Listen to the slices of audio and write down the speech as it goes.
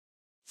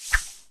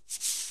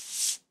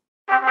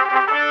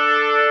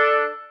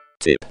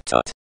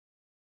TipTut.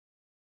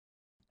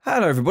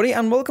 Hello everybody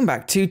and welcome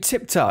back to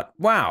TipTut.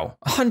 Wow,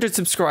 100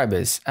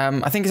 subscribers.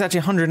 I think it's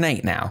actually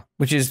 108 now,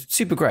 which is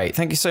super great.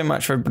 Thank you so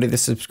much for everybody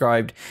that's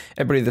subscribed,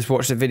 everybody that's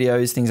watched the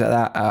videos, things like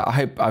that. I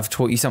hope I've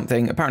taught you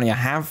something. Apparently I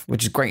have,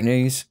 which is great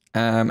news.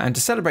 And to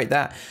celebrate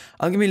that,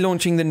 I'm going to be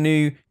launching the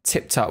new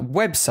TipTut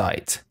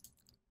website.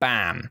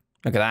 Bam,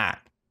 look at that.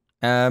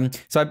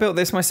 So I built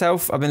this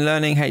myself. I've been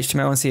learning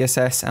HTML and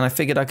CSS, and I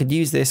figured I could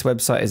use this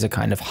website as a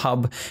kind of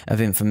hub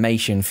of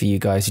information for you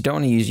guys who don't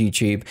want to use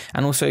YouTube,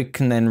 and also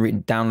can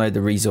then download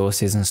the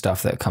resources and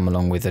stuff that come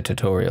along with the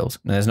tutorials.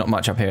 Now, there's not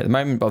much up here at the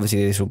moment, but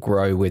obviously this will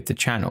grow with the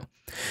channel.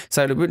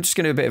 So we're just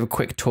going to do a bit of a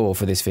quick tour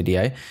for this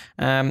video.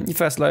 You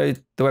first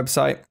load the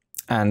website,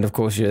 and of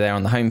course you're there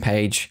on the home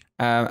page.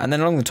 And then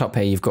along the top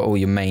here, you've got all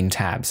your main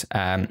tabs.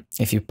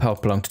 If you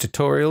pop along to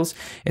tutorials,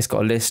 it's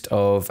got a list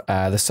of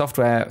the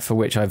software for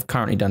which I've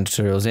currently done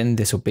tutorials in.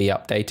 This will be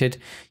updated.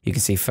 You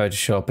can see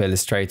Photoshop,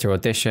 Illustrator,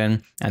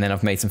 Audition, and then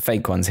I've made some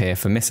fake ones here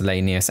for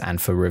miscellaneous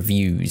and for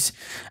reviews.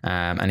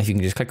 And if you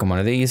can just click on one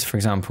of these, for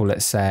example,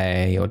 let's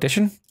say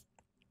Audition.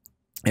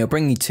 It'll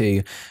bring you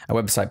to a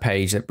website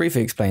page that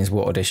briefly explains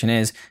what Audition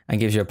is and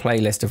gives you a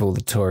playlist of all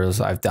the tutorials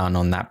that I've done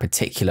on that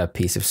particular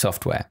piece of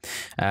software.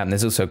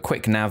 There's also a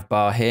quick nav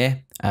bar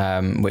here,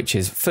 which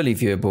is fully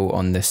viewable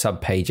on the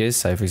sub pages.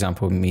 So for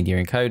example, Media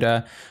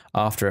Encoder,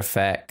 After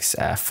Effects,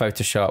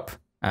 Photoshop.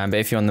 But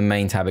if you're on the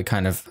main tab, it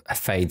kind of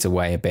fades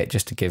away a bit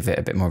just to give it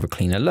a bit more of a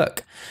cleaner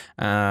look.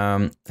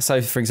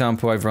 So for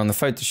example, over on the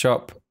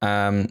Photoshop,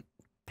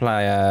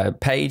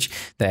 page,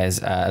 there's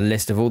a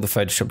list of all the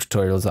Photoshop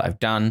tutorials that I've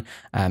done,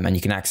 and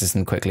you can access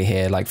them quickly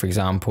here, like for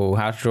example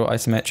how to draw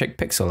isometric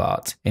pixel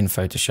art in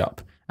Photoshop,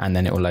 and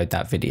then it will load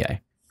that video.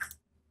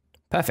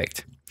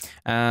 Perfect.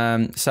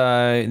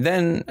 So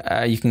then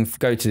you can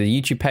go to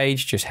the YouTube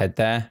page, just head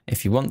there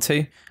if you want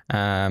to.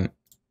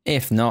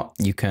 If not,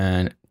 you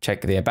can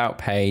check the about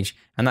page,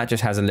 and that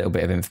just has a little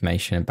bit of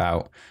information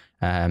about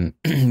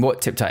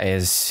what TipTut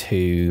is,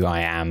 who I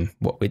am,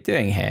 what we're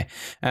doing here.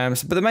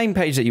 But the main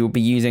page that you will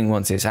be using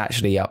once it's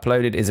actually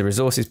uploaded is a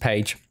resources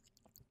page.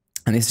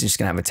 And this is just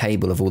going to have a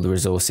table of all the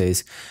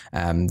resources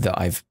that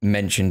I've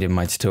mentioned in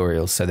my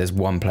tutorials. So there's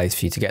one place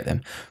for you to get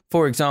them.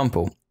 For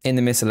example, in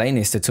the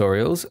miscellaneous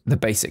tutorials, the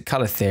basic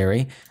color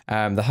theory,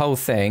 the whole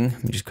thing,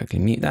 let me just quickly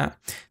mute that.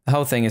 The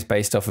whole thing is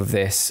based off of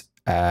this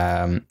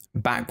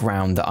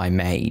background that I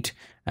made,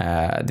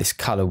 this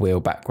color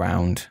wheel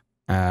background,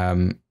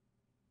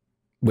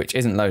 which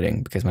isn't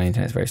loading because my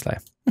internet's very slow.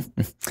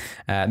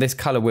 This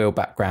color wheel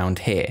background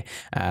here.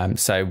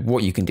 So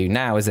what you can do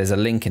now is there's a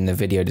link in the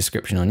video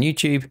description on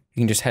YouTube. You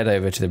can just head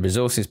over to the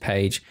resources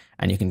page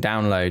and you can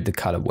download the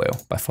color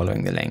wheel by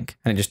following the link.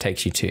 And it just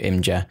takes you to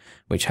Imgur,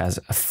 which has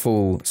a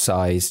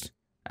full-sized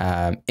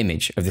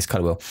image of this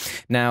color wheel.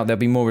 Now, there'll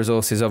be more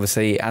resources,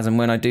 obviously, as and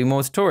when I do more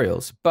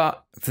tutorials.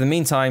 But for the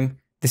meantime,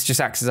 this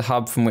just acts as a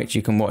hub from which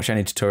you can watch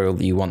any tutorial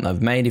that you want that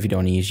I've made if you don't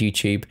want to use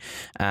YouTube,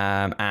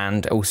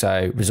 and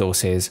also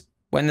resources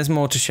when there's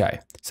more to show.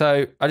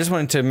 So I just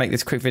wanted to make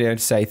this quick video to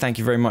say thank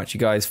you very much, you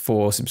guys,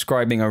 for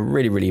subscribing. I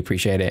really, really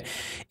appreciate it.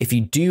 If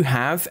you do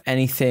have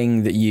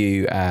anything that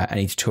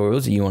any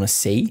tutorials that you want to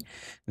see,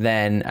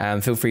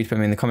 then feel free to put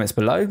them in the comments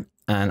below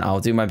and I'll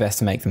do my best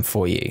to make them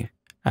for you.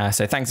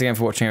 So thanks again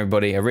for watching,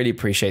 everybody. I really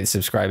appreciate the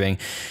subscribing,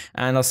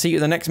 and I'll see you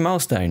at the next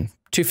milestone,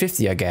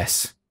 250, I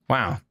guess.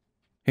 Wow.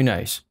 Who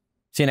knows?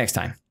 See you next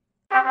time.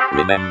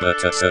 Remember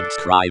to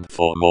subscribe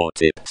for more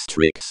tips,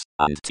 tricks,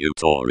 and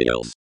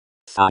tutorials.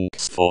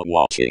 Thanks for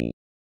watching.